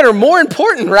 There's things that are more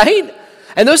important, right?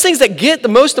 And those things that get the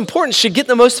most importance should get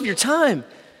the most of your time.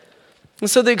 And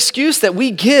so the excuse that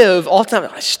we give all the time,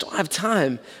 I just don't have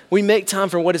time. We make time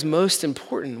for what is most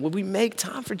important. Would we make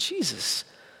time for Jesus?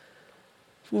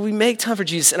 Would we make time for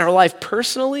Jesus in our life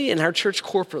personally and our church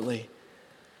corporately?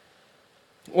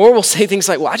 Or we'll say things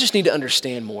like, well, I just need to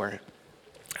understand more.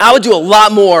 I would do a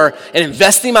lot more in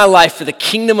investing my life for the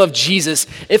kingdom of Jesus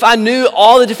if I knew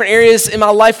all the different areas in my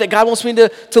life that God wants me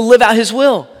to live out his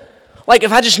will. Like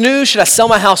if I just knew, should I sell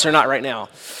my house or not right now?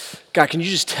 God, can you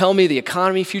just tell me the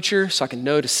economy future so I can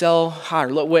know to sell high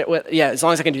or low? Yeah, as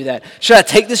long as I can do that. Should I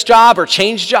take this job or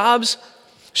change jobs?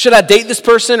 Should I date this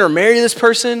person or marry this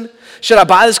person? Should I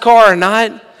buy this car or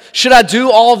not? Should I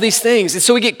do all of these things? And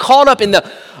so we get caught up in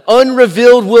the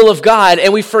unrevealed will of God,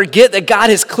 and we forget that God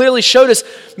has clearly showed us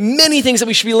many things that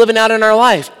we should be living out in our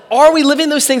life. Are we living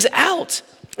those things out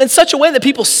in such a way that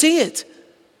people see it?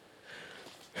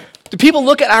 Do people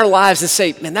look at our lives and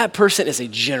say, man, that person is a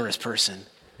generous person?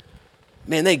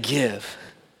 Man, they give.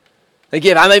 They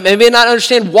give. I may not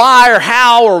understand why or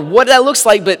how or what that looks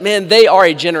like, but man, they are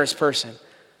a generous person.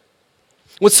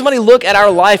 Would somebody look at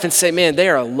our life and say, man, they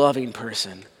are a loving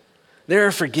person? They're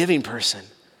a forgiving person?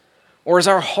 Or is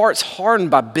our hearts hardened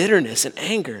by bitterness and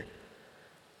anger?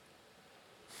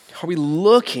 Are we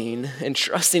looking and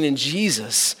trusting in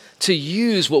Jesus to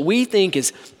use what we think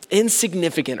is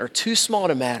insignificant or too small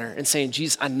to matter and saying,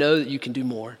 Jesus, I know that you can do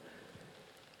more.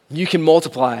 You can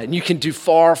multiply it, and you can do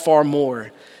far, far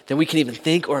more than we can even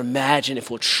think or imagine if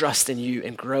we'll trust in you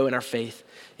and grow in our faith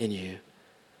in you.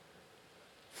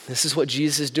 This is what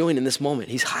Jesus is doing in this moment.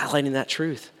 He's highlighting that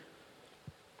truth.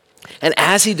 And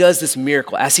as he does this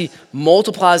miracle, as he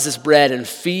multiplies this bread and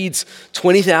feeds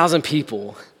 20,000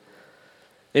 people,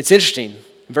 it's interesting.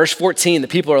 In verse 14, the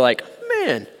people are like,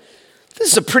 man,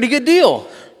 this is a pretty good deal.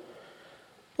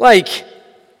 Like,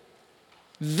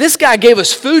 this guy gave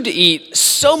us food to eat,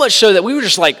 so much so that we were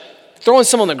just like throwing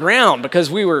some on the ground because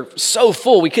we were so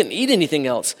full we couldn't eat anything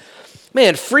else.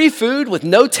 Man, free food with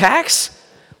no tax?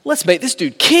 Let's make this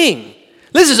dude king.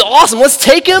 This is awesome. Let's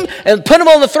take him and put him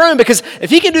on the throne, because if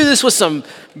he can do this with some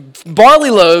barley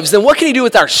loaves, then what can he do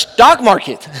with our stock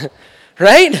market,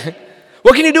 right?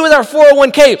 What can he do with our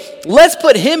 401k? Let's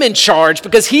put him in charge,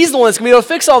 because he's the one that's going to be able to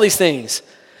fix all these things.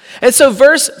 And so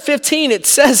verse 15, it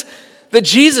says that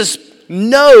Jesus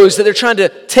knows that they're trying to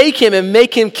take him and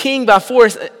make him king by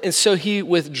force, and so he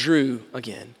withdrew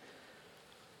again.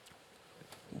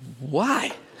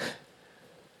 Why?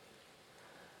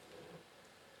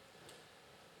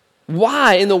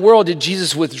 Why in the world did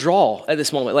Jesus withdraw at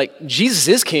this moment? Like, Jesus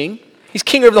is king. He's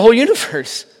king over the whole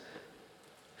universe.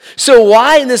 So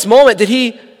why in this moment did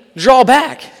he draw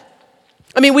back?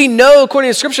 I mean, we know according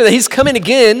to Scripture that he's coming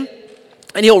again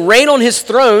and he'll reign on his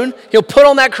throne. He'll put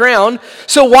on that crown.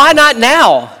 So why not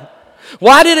now?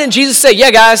 Why didn't Jesus say,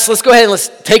 yeah, guys, let's go ahead and let's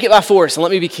take it by force and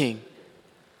let me be king?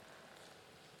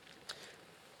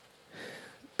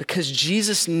 Because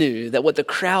Jesus knew that what the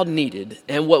crowd needed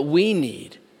and what we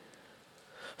need,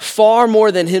 far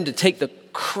more than him to take the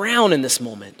crown in this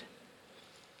moment,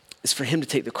 is for him to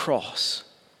take the cross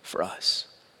for us.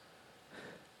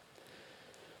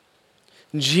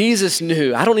 Jesus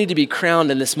knew, I don't need to be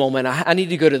crowned in this moment. I need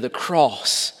to go to the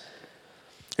cross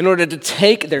in order to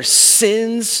take their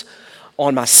sins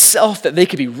on myself, that they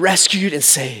could be rescued and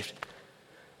saved,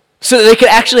 so that they could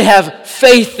actually have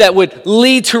faith that would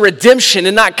lead to redemption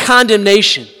and not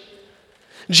condemnation.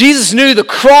 Jesus knew the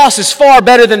cross is far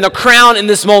better than the crown in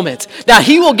this moment. Now,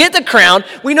 he will get the crown.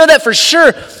 We know that for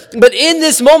sure. But in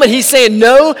this moment, he's saying,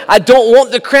 no, I don't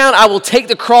want the crown. I will take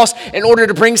the cross in order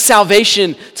to bring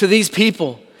salvation to these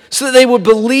people so that they would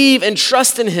believe and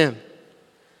trust in him.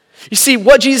 You see,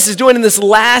 what Jesus is doing in this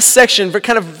last section, for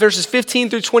kind of verses 15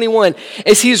 through 21,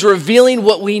 is he's revealing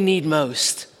what we need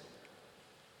most.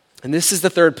 And this is the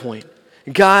third point.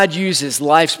 God uses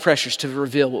life's pressures to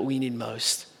reveal what we need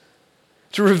most.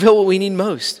 To reveal what we need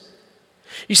most.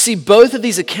 You see, both of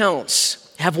these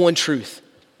accounts have one truth,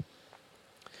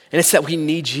 and it's that we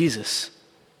need Jesus.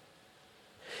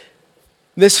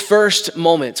 This first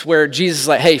moment where Jesus is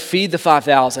like, hey, feed the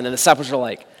 5,000, and the disciples are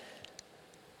like,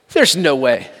 there's no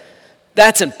way.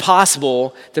 That's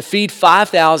impossible to feed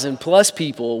 5,000 plus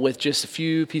people with just a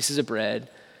few pieces of bread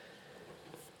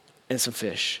and some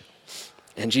fish.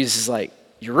 And Jesus is like,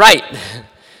 you're right.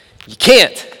 You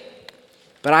can't,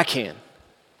 but I can.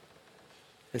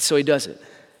 And so he does it.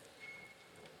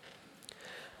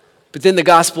 But then the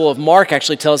Gospel of Mark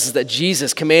actually tells us that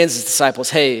Jesus commands his disciples,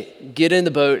 hey, get in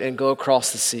the boat and go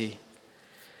across the sea.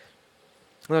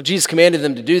 Well, Jesus commanded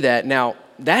them to do that. Now,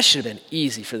 that should have been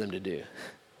easy for them to do.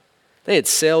 They had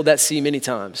sailed that sea many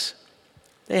times.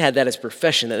 They had that as a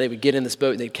profession, that they would get in this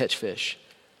boat and they'd catch fish.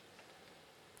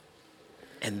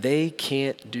 And they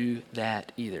can't do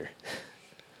that either.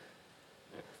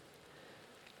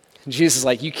 Jesus is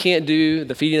like, you can't do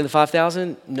the feeding of the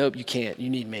 5,000? Nope, you can't.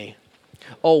 You need me.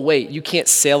 Oh, wait, you can't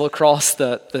sail across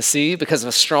the sea because of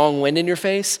a strong wind in your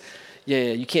face?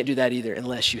 Yeah, you can't do that either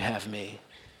unless you have me.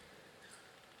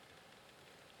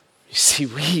 You see,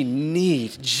 we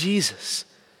need Jesus.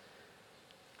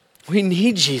 We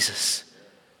need Jesus.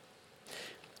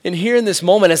 And here in this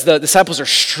moment, as the disciples are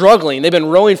struggling, they've been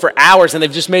rowing for hours and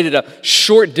they've just made it a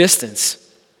short distance.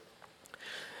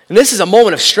 And this is a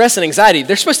moment of stress and anxiety.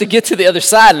 They're supposed to get to the other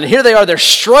side, and here they are, they're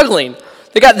struggling.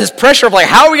 They got this pressure of like,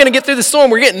 how are we going to get through the storm?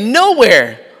 We're getting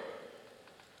nowhere.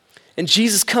 And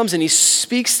Jesus comes and he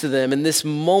speaks to them in this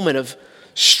moment of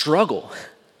struggle.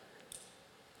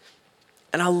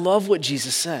 And I love what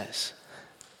Jesus says.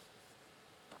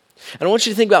 And I want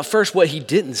you to think about first what he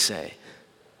didn't say.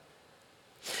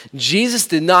 Jesus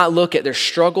did not look at their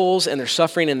struggles and their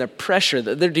suffering and their pressure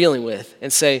that they're dealing with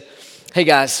and say, hey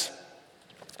guys,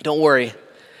 don't worry.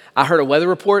 I heard a weather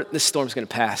report. This storm's going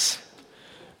to pass.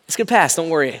 It's going to pass. Don't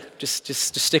worry. Just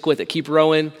stick with it. Keep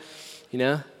rowing. You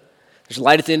know, there's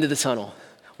light at the end of the tunnel,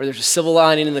 or there's a silver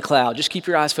lining in the cloud. Just keep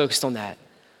your eyes focused on that.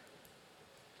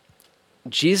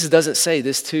 Jesus doesn't say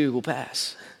this too will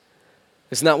pass.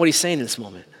 It's not what he's saying in this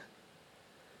moment.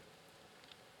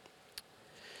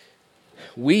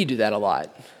 We do that a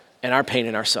lot in our pain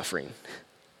and our suffering.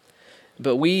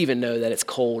 But we even know that it's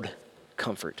cold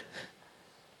comfort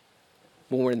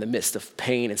when we're in the midst of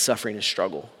pain and suffering and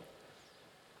struggle.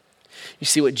 You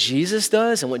see what Jesus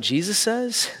does and what Jesus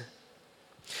says?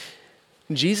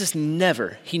 Jesus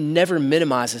never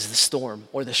minimizes the storm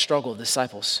or the struggle of the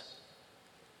disciples.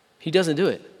 He doesn't do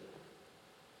it.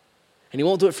 And he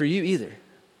won't do it for you either.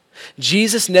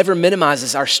 Jesus never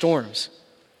minimizes our storms.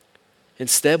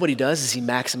 Instead, what he does is he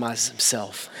maximizes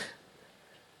himself.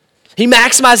 He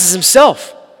maximizes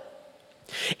himself.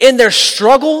 In their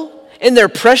struggle, in their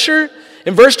pressure,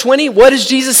 in verse 20, what does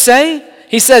Jesus say?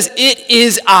 He says, it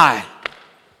is I.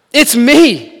 It's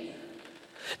me.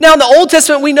 Now, in the Old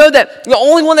Testament, we know that the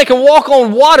only one that can walk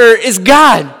on water is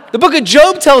God. The book of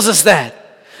Job tells us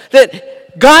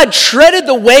that God treaded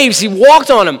the waves. He walked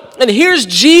on them. And here's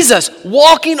Jesus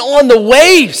walking on the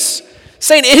waves,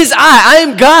 saying, it is I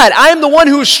am God. I am the one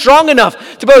who is strong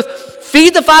enough to both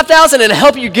feed the 5,000 and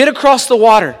help you get across the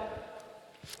water.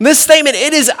 This statement,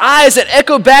 it is I, is an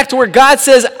echo back to where God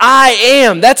says, I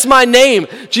am. That's my name.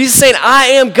 Jesus saying, I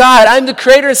am God. I'm the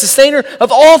creator and sustainer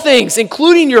of all things,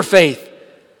 including your faith.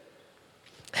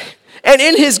 And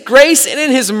in his grace and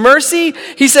in his mercy,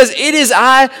 he says, it is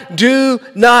I, do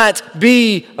not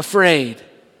be afraid.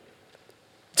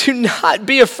 Do not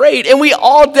be afraid. And we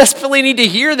all desperately need to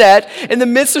hear that in the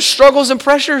midst of struggles and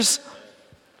pressures.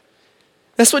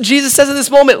 That's what Jesus says in this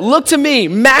moment. Look to me,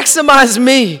 maximize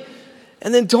me,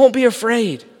 and then don't be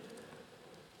afraid.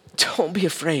 Don't be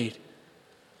afraid.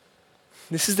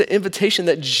 This is the invitation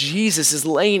that Jesus is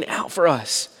laying out for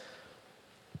us.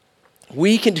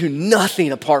 We can do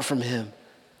nothing apart from him.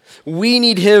 We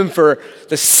need him for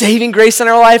the saving grace in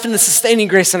our life and the sustaining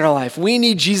grace in our life. We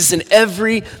need Jesus in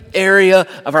every area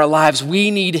of our lives. We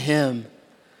need him,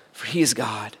 for he is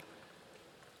God.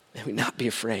 May we not be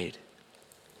afraid.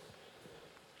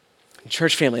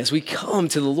 Church family, as we come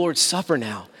to the Lord's Supper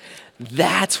now,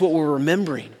 that's what we're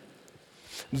remembering.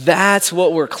 That's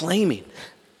what we're claiming.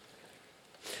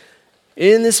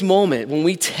 In this moment, when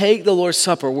we take the Lord's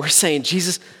Supper, we're saying,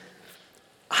 Jesus,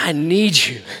 I need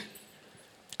you.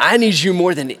 I need you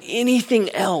more than anything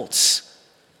else.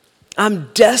 I'm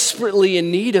desperately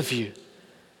in need of you.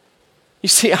 You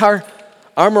see, our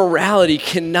morality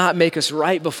cannot make us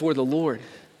right before the Lord.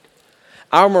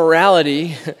 Our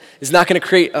morality is not going to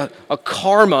create a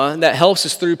karma that helps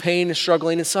us through pain and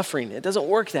struggling and suffering. It doesn't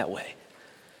work that way.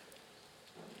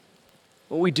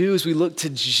 What we do is we look to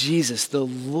Jesus, the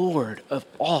Lord of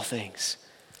all things,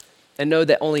 and know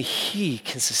that only he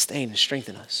can sustain and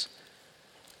strengthen us.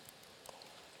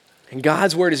 And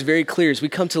God's word is very clear as we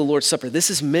come to the Lord's Supper. This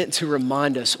is meant to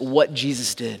remind us what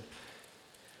Jesus did.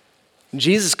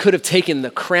 Jesus could have taken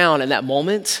the crown in that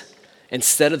moment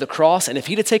instead of the cross. And if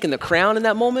he'd have taken the crown in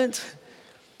that moment,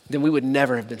 then we would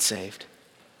never have been saved.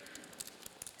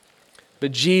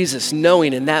 But Jesus,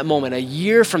 knowing in that moment, a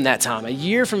year from that time, a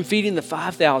year from feeding the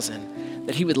 5,000,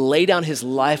 that he would lay down his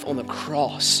life on the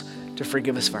cross to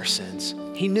forgive us of our sins.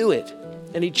 He knew it,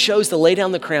 and he chose to lay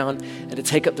down the crown and to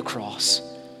take up the cross.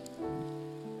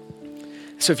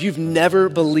 So if you've never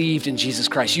believed in Jesus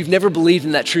Christ, you've never believed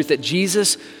in that truth that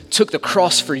Jesus took the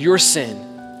cross for your sin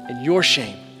and your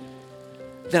shame,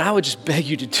 then I would just beg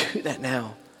you to do that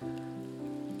now.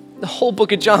 The whole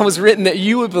book of John was written that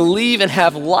you would believe and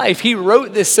have life. He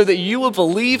wrote this so that you would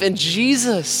believe in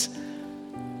Jesus.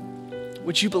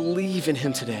 Would you believe in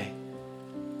him today?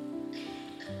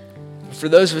 For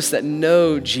those of us that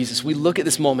know Jesus, we look at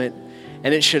this moment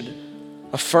and it should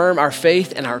affirm our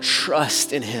faith and our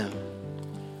trust in him.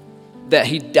 that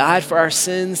he died for our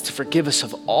sins to forgive us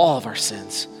of all of our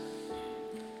sins.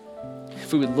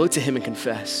 If we would look to him and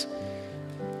confess.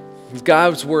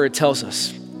 God's word tells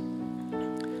us,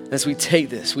 as we take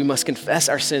this, we must confess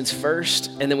our sins first,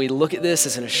 and then we look at this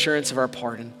as an assurance of our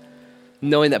pardon,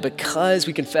 knowing that because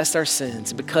we confessed our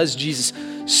sins, because Jesus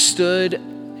stood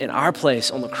in our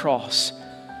place on the cross,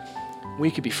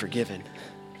 we could be forgiven.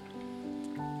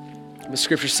 The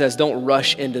scripture says, don't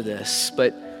rush into this,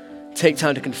 but take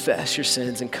time to confess your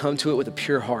sins and come to it with a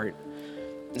pure heart.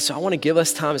 And so I want to give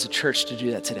us time as a church to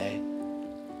do that today.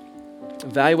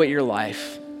 Evaluate your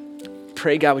life.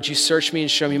 Pray, God, would you search me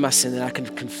and show me my sin that I can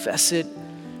confess it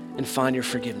and find your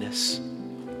forgiveness.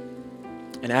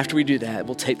 And after we do that,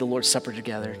 we'll take the Lord's Supper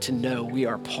together to know we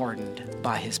are pardoned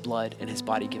by his blood and his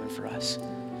body given for us.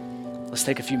 Let's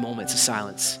take a few moments of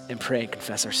silence and pray and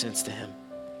confess our sins to him.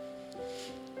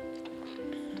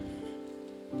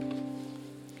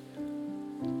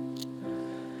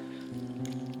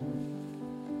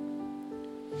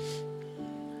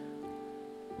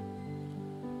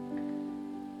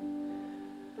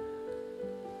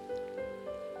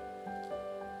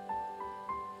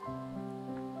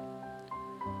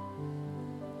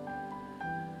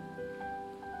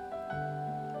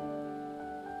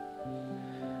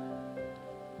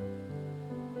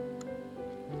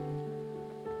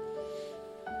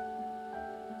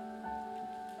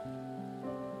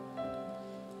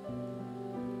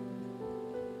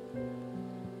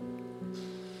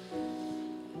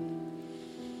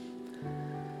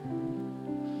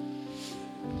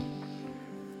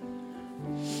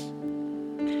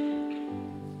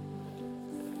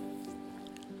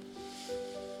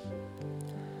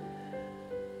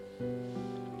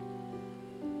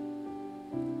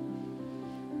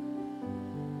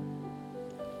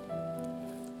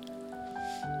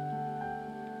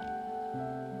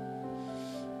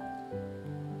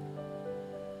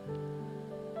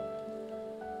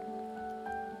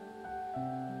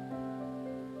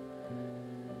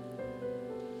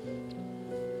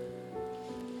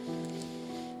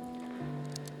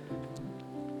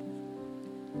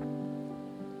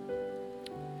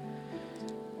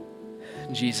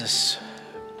 Jesus,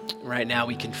 right now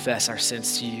we confess our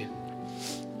sins to you.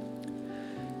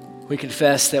 We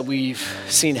confess that we've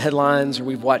seen headlines or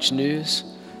we've watched news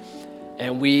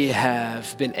and we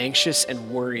have been anxious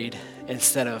and worried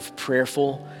instead of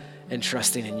prayerful and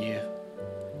trusting in you.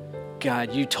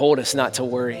 God, you told us not to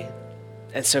worry,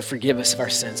 and so forgive us of our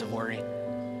sins of worry.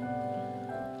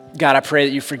 God, I pray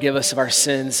that you forgive us of our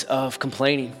sins of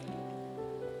complaining.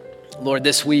 Lord,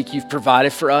 this week you've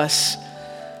provided for us,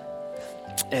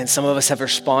 and some of us have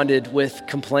responded with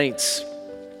complaints.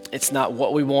 It's not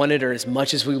what we wanted or as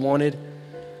much as we wanted.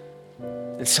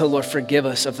 And so, Lord, forgive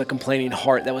us of the complaining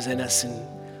heart that was in us. And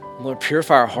Lord,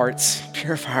 purify our hearts,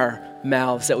 purify our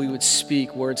mouths, that we would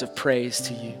speak words of praise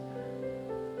to you.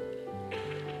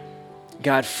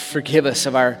 God, forgive us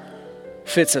of our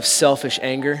fits of selfish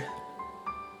anger,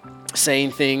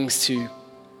 saying things to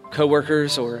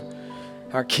coworkers or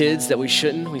our kids that we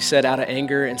shouldn't. We said out of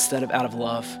anger instead of out of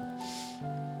love.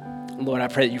 Lord, I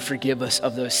pray that you forgive us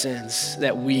of those sins,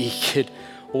 that we could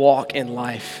walk in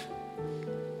life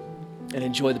and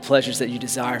enjoy the pleasures that you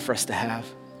desire for us to have.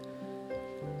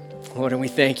 Lord, and we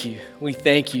thank you. We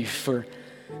thank you for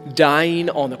dying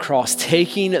on the cross,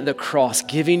 taking the cross,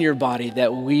 giving your body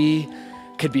that we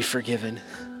could be forgiven.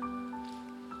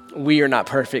 We are not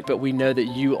perfect, but we know that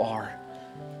you are,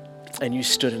 and you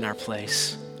stood in our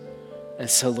place. And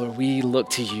so, Lord, we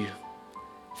look to you,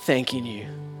 thanking you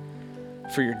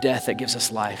for your death that gives us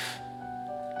life.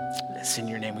 It's in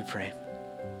your name we pray.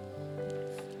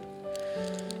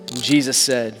 And Jesus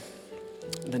said,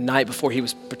 the night before he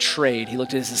was betrayed, he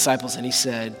looked at his disciples and he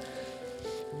said,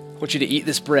 I want you to eat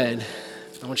this bread.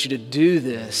 I want you to do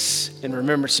this in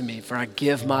remembrance of me, for I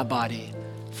give my body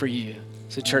for you.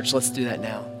 So church, let's do that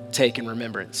now. Take in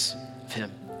remembrance of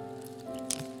him.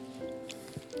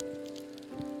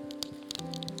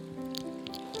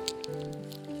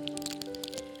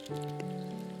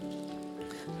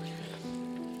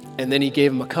 And then he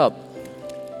gave him a cup.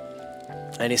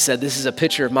 And he said, this is a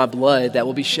picture of my blood that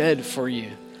will be shed for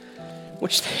you,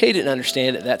 which they didn't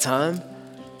understand at that time.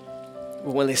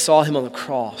 But when they saw him on the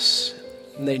cross,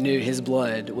 they knew his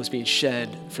blood was being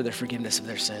shed for the forgiveness of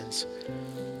their sins.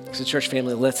 So church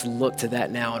family, let's look to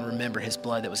that now and remember his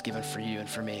blood that was given for you and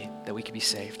for me, that we could be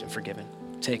saved and forgiven.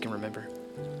 Take and remember.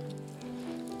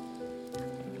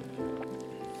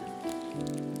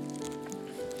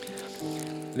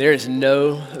 There is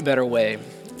no better way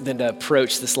than to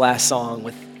approach this last song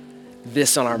with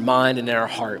this on our mind and in our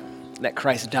heart, that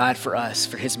Christ died for us,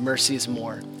 for his mercy is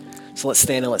more. So let's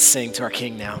stand and let's sing to our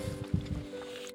King now.